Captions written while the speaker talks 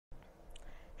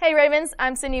Hey Ravens,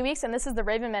 I'm Sydney Weeks and this is the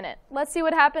Raven Minute. Let's see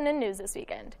what happened in news this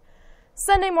weekend.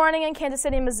 Sunday morning in Kansas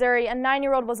City, Missouri, a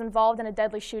 9-year-old was involved in a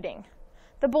deadly shooting.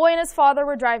 The boy and his father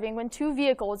were driving when two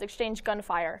vehicles exchanged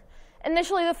gunfire.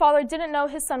 Initially, the father didn't know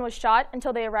his son was shot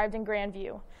until they arrived in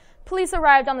Grandview. Police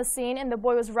arrived on the scene and the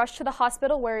boy was rushed to the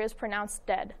hospital where he was pronounced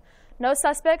dead. No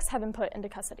suspects have been put into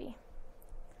custody.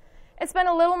 It's been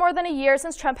a little more than a year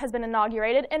since Trump has been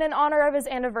inaugurated, and in honor of his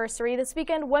anniversary, this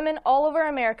weekend women all over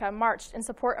America marched in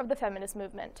support of the feminist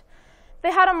movement.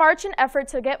 They had a march in effort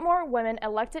to get more women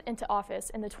elected into office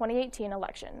in the 2018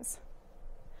 elections.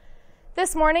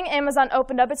 This morning, Amazon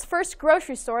opened up its first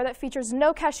grocery store that features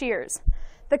no cashiers.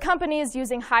 The company is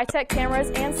using high-tech cameras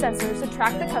and sensors to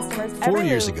track the customers every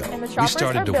move, and the shoppers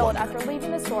are billed after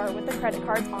leaving the store with the credit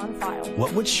cards on file.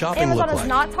 What would shopping Amazon look has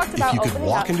not talked about like if you could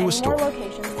walk into a store,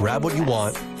 grab what you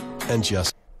want, and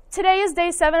just... Today is day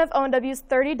 7 of ONW's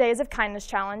 30 Days of Kindness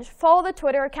Challenge. Follow the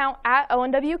Twitter account at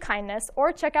ONW Kindness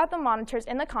or check out the monitors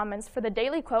in the comments for the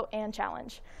daily quote and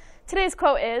challenge. Today's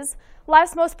quote is,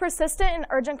 "Life's most persistent and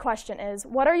urgent question is,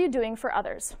 what are you doing for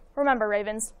others?" Remember,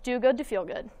 Ravens, do good to feel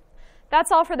good. That's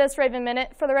all for this Raven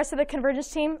Minute. For the rest of the Convergence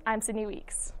team, I'm Sydney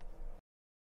Weeks.